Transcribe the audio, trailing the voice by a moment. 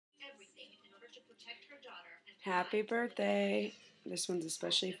Happy birthday. This one's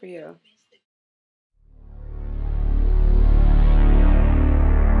especially for you.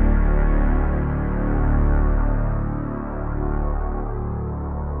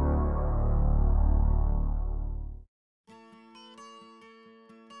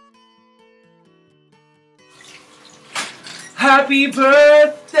 Happy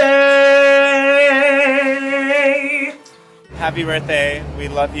birthday! Happy birthday. We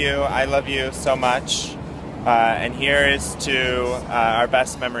love you. I love you so much. And here is to our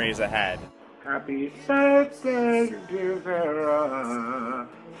best memories ahead. Happy birthday, dear Zara.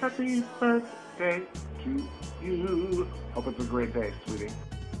 Happy birthday to you. Hope it's a great day, sweetie.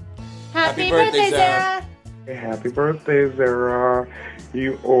 Happy birthday, Zara. Happy birthday, Zara.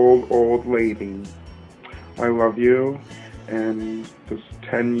 You old lady. I love you. And this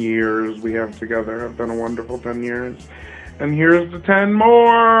 10 years we have together have been a wonderful 10 years. And here's the 10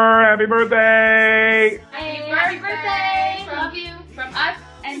 more! Happy birthday! Happy birthday! Love you from us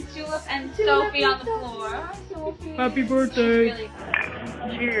and Tulip and Sophie on the floor. Sophie. Happy birthday! Really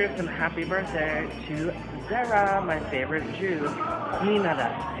Cheers and happy birthday to Zara, my favorite Jew.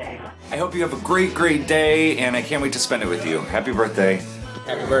 Day. I hope you have a great day, and I can't wait to spend it with you. Happy birthday.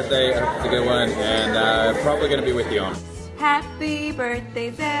 Happy birthday, I hope it's a good one, and probably going to be with you on. Happy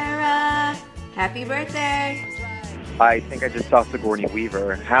birthday, Zara. Happy birthday. I think I just saw Sigourney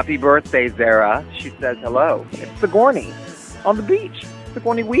Weaver. Happy birthday, Zara. She says hello. It's Sigourney on the beach.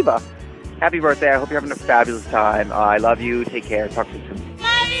 Sigourney Weaver. Happy birthday. I hope you're having a fabulous time. I love you. Take care. Talk to you soon.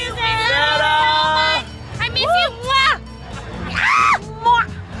 love you, Zara. I miss you.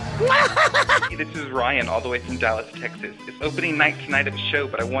 This is Ryan, all the way from Dallas, Texas. It's opening night tonight of a show,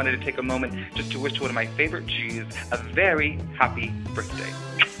 but I wanted to take a moment just to wish one of my favorite Jews a very happy birthday.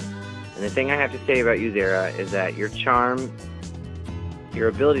 And the thing I have to say about you, Zara, is that your charm, your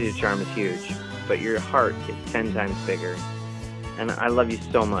ability to charm is huge, but your heart is 10 times bigger. And I love you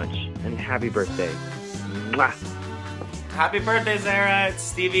so much. And happy birthday. Mwah. Happy birthday, Zara.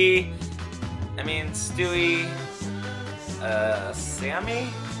 It's Stewie, Sammy?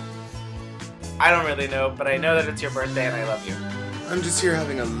 I don't really know, but I know that it's your birthday and I love you. I'm just here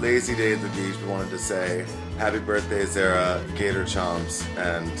having a lazy day at the beach, but wanted to say happy birthday, Zara, Gator Chomps,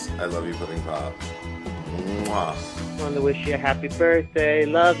 and I love you, Pudding Pop. Mwah. I wanted to wish you a happy birthday.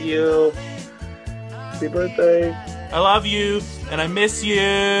 Love you. Happy birthday. I love you, and I miss you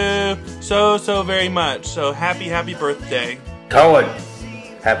so very much. So happy birthday. Cohen,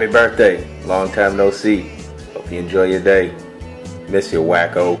 happy birthday. Long time no see. Hope you enjoy your day. Miss you,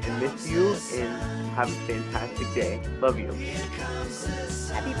 wacko. I miss you, and have a fantastic day. Love you.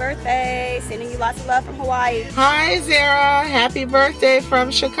 Happy birthday. Sending you lots of love from Hawaii. Hi, Zara. Happy birthday from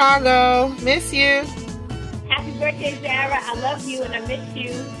Chicago. Miss you. Happy birthday, Zara. I love you and I miss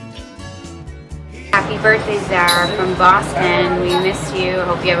you. Happy birthday, Zara from Boston. We miss you.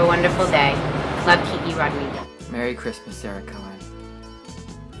 Hope you have a wonderful day. Love, Kiki Rodriguez. Merry Christmas, Zara Cohen.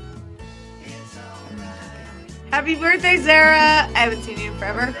 Happy birthday, Zara. I haven't seen you in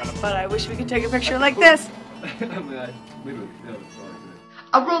forever, but I wish we could take a picture like this.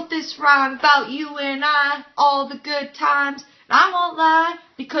 I wrote this rhyme about you and I, all the good times. And I won't lie,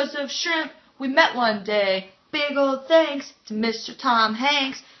 because of shrimp, we met one day. Big old thanks to Mr. Tom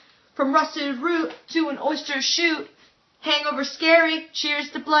Hanks. From rusted root to an oyster shoot. Hangover scary, cheers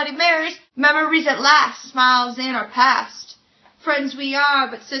to Bloody Marys. Memories at last, smiles in our past. Friends we are,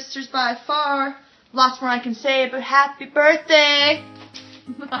 but sisters by far. Lots more I can say, but happy birthday.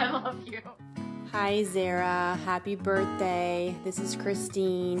 I love you. Hi, Zara. Happy birthday. This is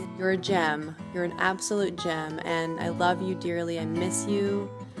Christine. You're a gem. You're an absolute gem, and I love you dearly. I miss you.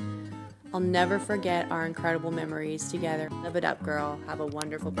 I'll never forget our incredible memories together. Live it up, girl. Have a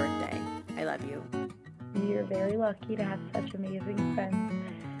wonderful birthday. I love you. You're very lucky to have such amazing friends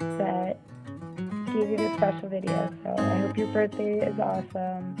that gave you this special video. So I hope your birthday is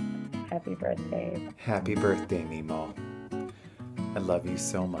awesome. Happy birthday. Happy birthday, Nemo. I love you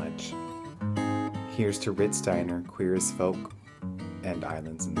so much. Here's to Ritz Diner, Queer as Folk, and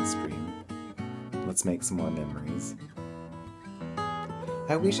Islands in the Stream. Let's make some more memories.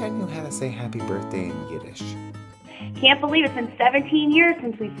 I wish I knew how to say happy birthday in Yiddish. Can't believe it's been 17 years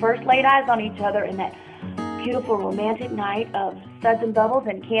since we first laid eyes on each other in that beautiful romantic night of Suds and Bubbles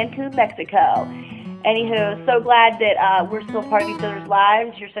in Cancun, Mexico. Anywho, so glad that we're still part of each other's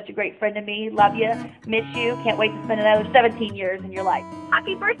lives. You're such a great friend to me. Love you. Miss you. Can't wait to spend another 17 years in your life.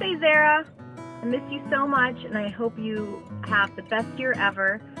 Happy birthday, Zara. I miss you so much, and I hope you have the best year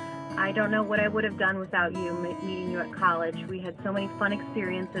ever. I don't know what I would have done without you, meeting you at college. We had so many fun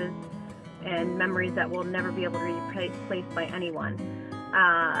experiences and memories that we'll never be able to be replaced by anyone.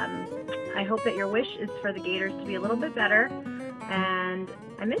 I hope that your wish is for the Gators to be a little bit better, and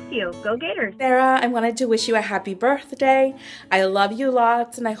I miss you. Go Gators! Sarah, I wanted to wish you a happy birthday. I love you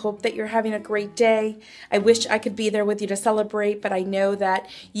lots, and I hope that you're having a great day. I wish I could be there with you to celebrate, but I know that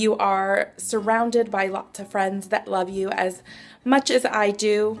you are surrounded by lots of friends that love you as much as I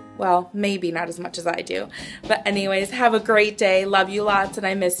do. Well, maybe not as much as I do. But anyways, have a great day. Love you lots, and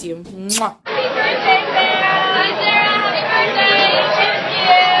I miss you. Mwah. Happy birthday, Sarah! Hi, Sarah. Happy birthday. Thank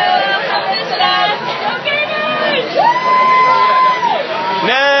you. Go Gators!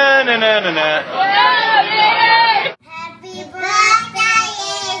 Na na na na na. Happy birthday,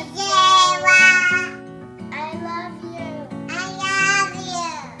 Sarah! I love you. I love you.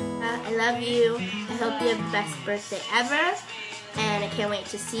 I love you. I hope you have the best birthday ever. And I can't wait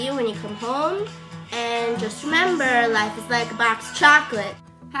to see you when you come home. And just remember, life is like a box of chocolate.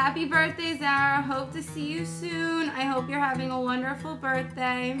 Happy birthday, Zara. Hope to see you soon. I hope you're having a wonderful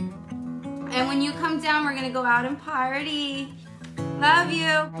birthday. And when you come down, we're going to go out and party. Love you.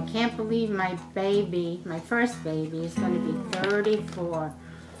 I can't believe my baby, my first baby, is going to be 34.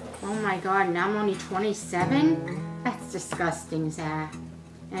 Oh my God, now I'm only 27? That's disgusting, Zach.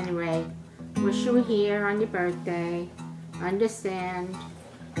 Anyway, wish you were here on your birthday. Understand.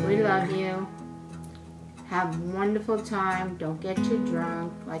 We love you. Have a wonderful time. Don't get too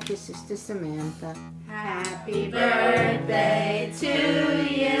drunk like your sister Samantha. Happy birthday to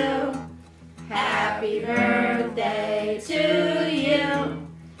you. Happy birthday to you.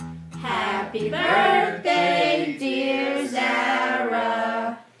 Happy birthday, dear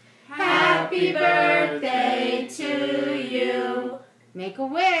Zara. Happy birthday to you. Make a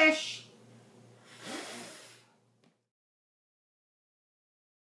wish.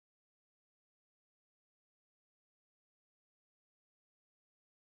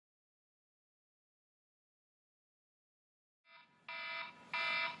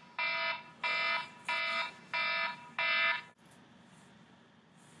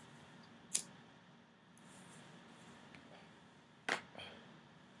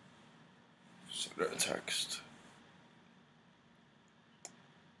 Send her a text.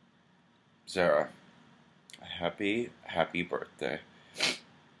 Zara, happy birthday.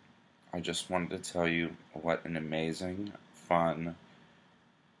 I just wanted to tell you what an amazing, fun,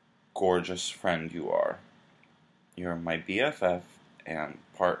 gorgeous friend you are. You're my BFF and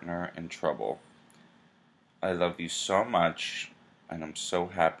partner in trouble. I love you so much, and I'm so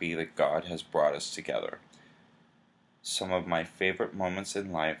happy that God has brought us together. Some of my favorite moments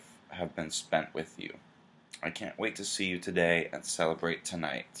in life have been spent with you. I can't wait to see you today and celebrate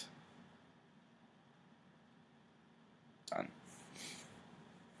tonight. Done.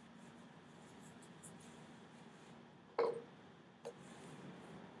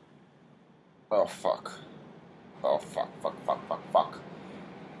 Oh fuck. Oh fuck.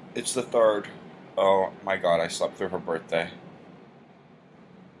 It's the 3rd. Oh my God, I slept through her birthday.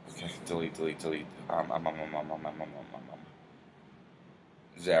 Okay, delete.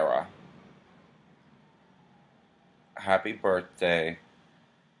 Zara. Happy birthday.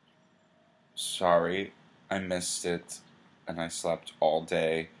 Sorry, I missed it, and I slept all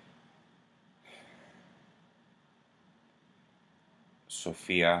day.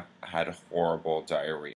 Sophia had horrible diarrhea.